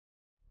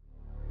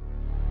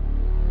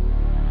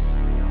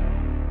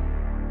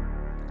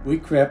We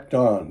crept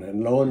on,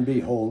 and lo and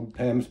behold,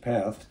 Pam's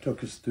path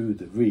took us through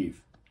the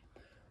reef.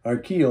 Our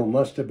keel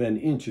must have been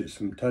inches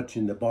from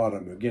touching the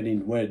bottom or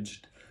getting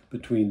wedged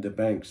between the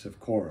banks of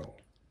coral.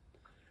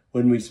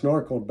 When we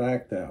snorkeled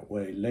back that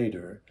way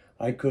later,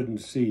 I couldn't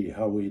see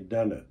how we'd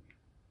done it.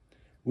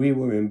 We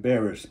were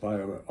embarrassed by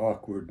our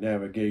awkward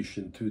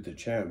navigation through the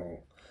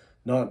channel,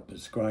 not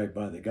described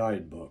by the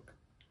guidebook.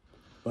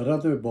 But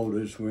other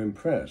boaters were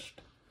impressed.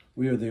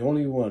 We are the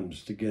only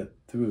ones to get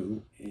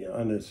through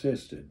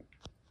unassisted.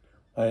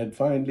 I had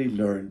finally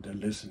learned to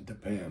listen to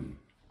Pam.